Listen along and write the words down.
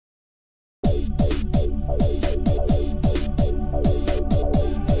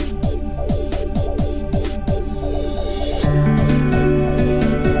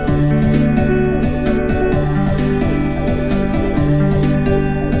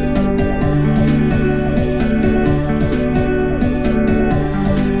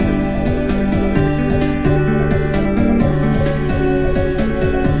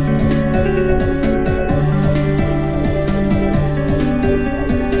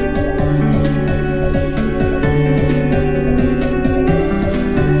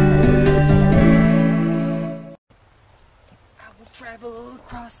Travel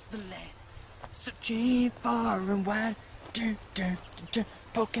across the land, searching far and wide.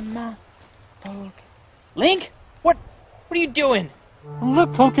 Pokemon. Link? What are you doing?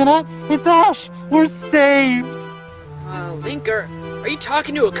 Look, Coconut, it's Ash. We're saved. Link, are you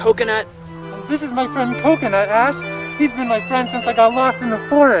talking to a coconut? This is my friend Coconut, Ash. He's been my friend since I got lost in the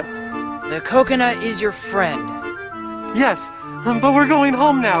forest. The coconut is your friend. Yes, but we're going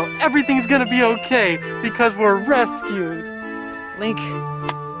home now. Everything's gonna be okay because we're rescued. Link,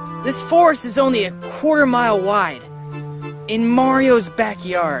 this forest is only a quarter-mile wide. In Mario's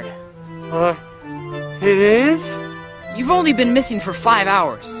backyard. It is? You've only been missing for 5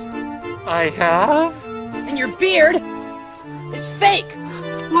 hours. I have? And your beard is fake!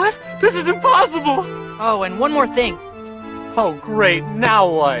 What? This is impossible! Oh, and one more thing. Oh, great. Now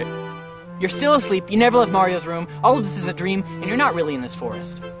what? You're still asleep, you never left Mario's room, all of this is a dream, and you're not really in this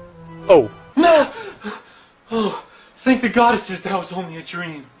forest. Oh. No! Oh, thank the goddesses that was only a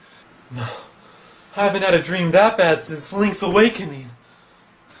dream. No. I haven't had a dream that bad since Link's awakening.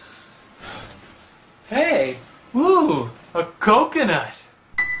 Hey! Ooh! A coconut!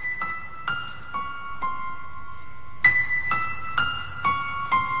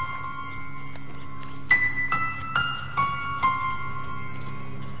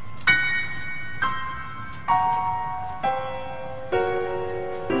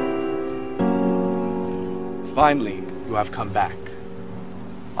 Finally, you have come back.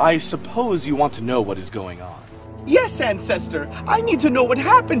 I suppose you want to know what is going on. Yes, Ancestor. I need to know what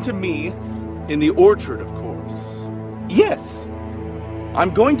happened to me. In the orchard, of course. Yes.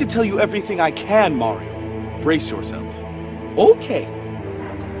 I'm going to tell you everything I can, Mario. Brace yourself. Okay.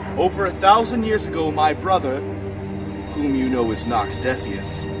 Over 1,000 years ago, my brother, whom you know as Nox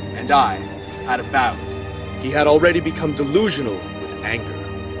Decius, and I had a battle. He had already become delusional with anger.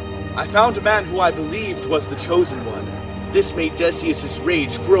 I found a man who I believed was the Chosen One. This made Decius'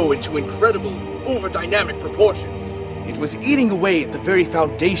 rage grow into incredible, overdynamic proportions. It was eating away at the very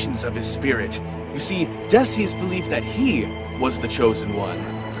foundations of his spirit. You see, Decius believed that he was the Chosen One.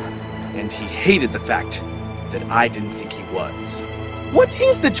 And he hated the fact that I didn't think he was. What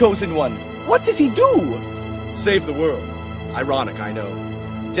is the Chosen One? What does he do? Save the world. Ironic, I know.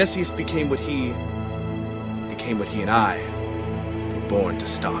 Decius became what he and I were born to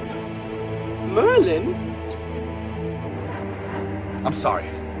stop. Merlin? I'm sorry.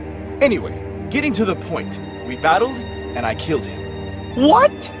 Anyway, getting to the point, we battled, and I killed him.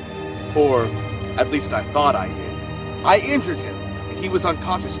 What? Or, at least I thought I did. I injured him, and he was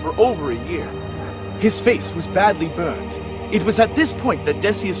unconscious for over a year. His face was badly burned. It was at this point that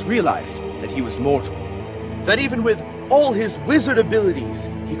Decius realized that he was mortal. That even with all his wizard abilities,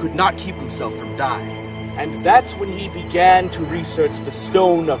 he could not keep himself from dying. And that's when he began to research the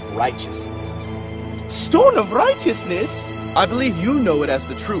Stone of Righteousness. Stone of Righteousness? I believe you know it as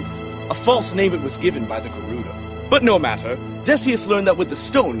the Truth, a false name it was given by the Gerudo. But no matter, Decius learned that with the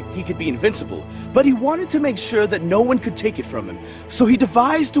stone, he could be invincible, but he wanted to make sure that no one could take it from him, so he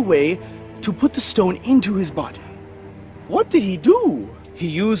devised a way to put the stone into his body. What did he do? He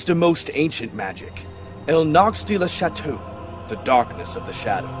used a most ancient magic, El Nox de la Chateau, the darkness of the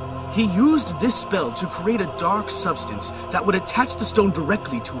shadow. He used this spell to create a dark substance that would attach the stone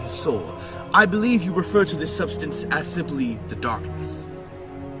directly to his soul. I believe you refer to this substance as simply the darkness.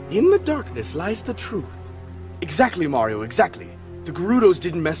 In the darkness lies the truth. Exactly, Mario, exactly. The Gerudos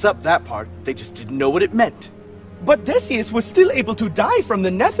didn't mess up that part, they just didn't know what it meant. But Decius was still able to die from the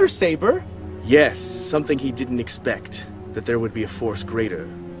Nether Saber. Yes, something he didn't expect, that there would be a force greater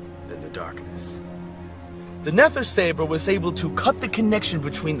than the darkness. The Nether Saber was able to cut the connection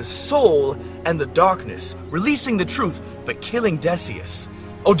between the soul and the darkness, releasing the truth, but killing Decius.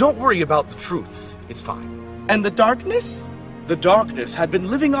 Oh, don't worry about the truth. It's fine. And the darkness? The darkness had been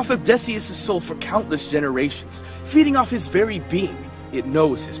living off of Decius' soul for countless generations, feeding off his very being. It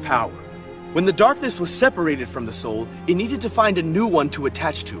knows his power. When the darkness was separated from the soul, it needed to find a new one to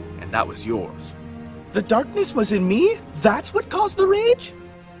attach to, and that was yours. The darkness was in me? That's what caused the rage?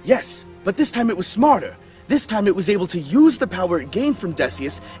 Yes, but this time it was smarter. This time it was able to use the power it gained from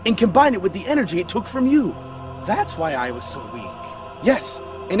Decius and combine it with the energy it took from you. That's why I was so weak. Yes,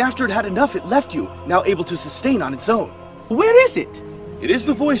 and after it had enough, it left you, now able to sustain on its own. Where is it? It is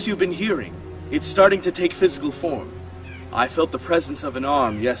the voice you've been hearing. It's starting to take physical form. I felt the presence of an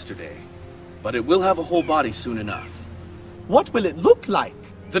arm yesterday, but it will have a whole body soon enough. What will it look like?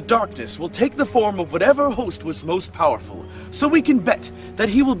 The darkness will take the form of whatever host was most powerful, so we can bet that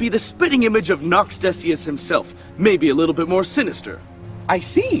he will be the spitting image of Nox Decius himself, maybe a little bit more sinister. I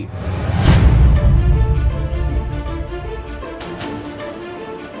see.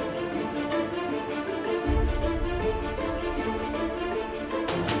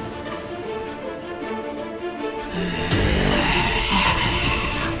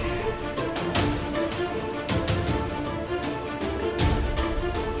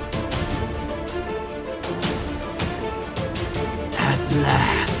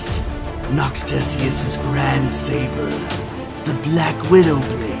 Last, Nox Decius' grand saber, the Black Widow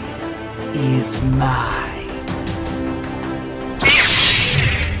blade, is mine.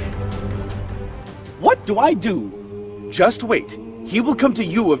 What do I do? Just wait. He will come to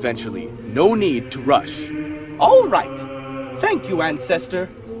you eventually. No need to rush. All right. Thank you, Ancestor.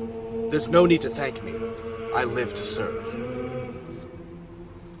 There's no need to thank me. I live to serve.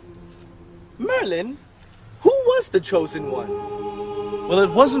 Merlin, who was the chosen one? Well,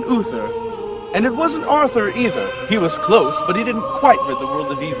 it wasn't Uther, and it wasn't Arthur either. He was close, but he didn't quite rid the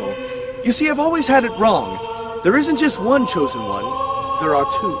world of evil. You see, I've always had it wrong. There isn't just one chosen one, there are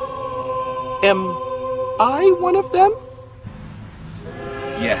two. Am I one of them?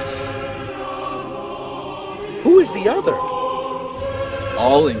 Yes. Who is the other?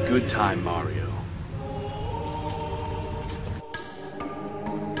 All in good time, Mario.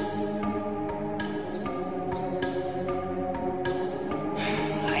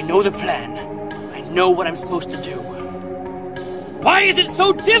 I know the plan. I know what I'm supposed to do. Why is it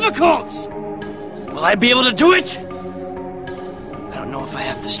so difficult? Will I be able to do it? I don't know if I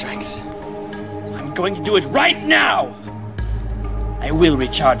have the strength. I'm going to do it right now! I will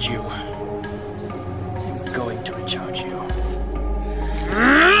recharge you. I'm going to recharge you.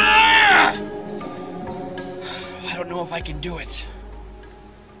 I don't know if I can do it.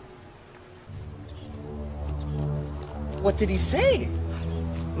 What did he say?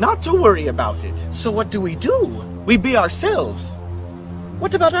 Not to worry about it. So what do? We be ourselves.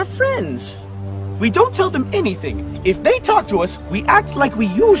 What about our friends? We don't tell them anything. If they talk to us, we act like we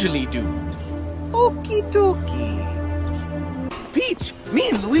usually do. Okie dokie. Peach, me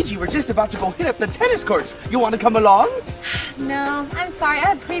and Luigi were just about to go hit up the tennis courts. You want to come along? No, I'm sorry. I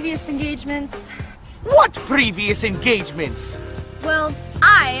have previous engagements. What previous engagements? Well,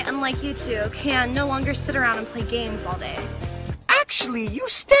 I, unlike you two, can no longer sit around and play games all day. Actually, you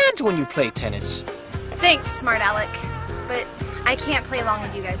stand when you play tennis. Thanks, smart Alec. But I can't play along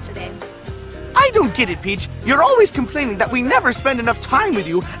with you guys today. I don't get it, Peach. You're always complaining that we never spend enough time with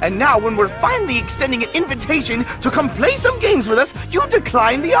you, and now when we're finally extending an invitation to come play some games with us, you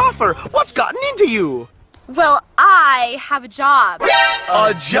decline the offer. What's gotten into you? Well, I have a job.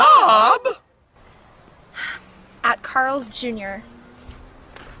 A job? At Carl's Jr.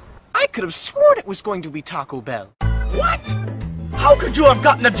 I could have sworn it was going to be Taco Bell. What? How could you have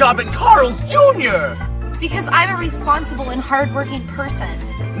gotten a job at Carl's Jr.? Because I'm a responsible and hardworking person.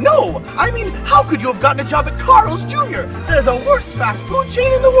 No! I mean, how could you have gotten a job at Carl's Jr.? They're the worst fast food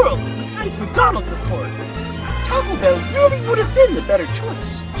chain in the world, besides McDonald's, of course. Taco Bell really would have been the better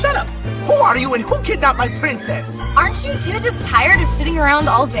choice. Shut up! Who are you and who kidnapped my princess? Aren't you two just tired of sitting around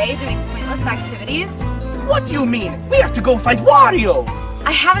all day doing pointless activities? What do you mean? We have to go fight Wario!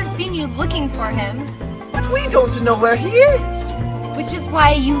 I haven't seen you looking for him. But we don't know where he is. Which is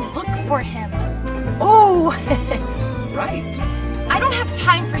why you look for him. Oh, right. I don't have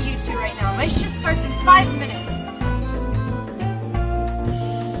time for you two right now. My shift starts in 5 minutes.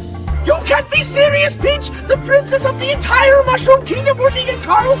 You can't be serious, Peach! The princess of the entire Mushroom Kingdom working at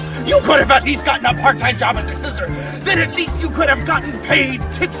Carl's? You could have at least gotten a part-time job at the Scissor. Then at least you could have gotten paid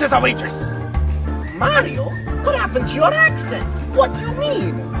tips as a waitress. Mario, what happened to your accent? What do you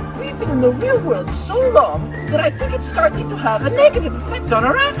mean? We've been in the real world so long that I think it's starting to have a negative effect on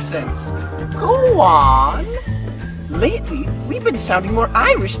our accents. Go on. Lately, we've been sounding more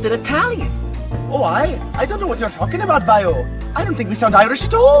Irish than Italian. Oh, I don't know what you're talking about, Bio. I don't think we sound Irish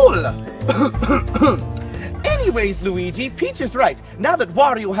at all. Anyways, Luigi, Peach is right. Now that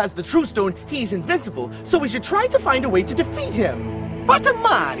Wario has the True Stone, he's invincible, so we should try to find a way to defeat him. But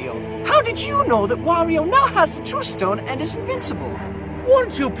Mario, how did you know that Wario now has the True Stone and is invincible?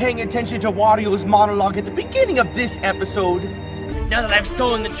 Weren't you paying attention to Wario's monologue at the beginning of this episode? Now that I've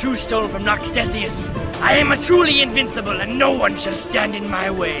stolen the true stone from Nox Decius, I am truly invincible and no one shall stand in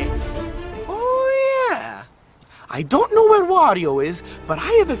my way. Oh, yeah. I don't know where Wario is, but I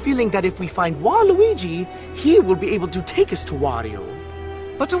have a feeling that if we find Waluigi, he will be able to take us to Wario.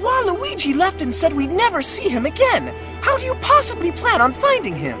 But Waluigi left and said we'd never see him again. How do you possibly plan on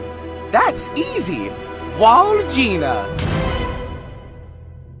finding him? That's easy. Waluigina.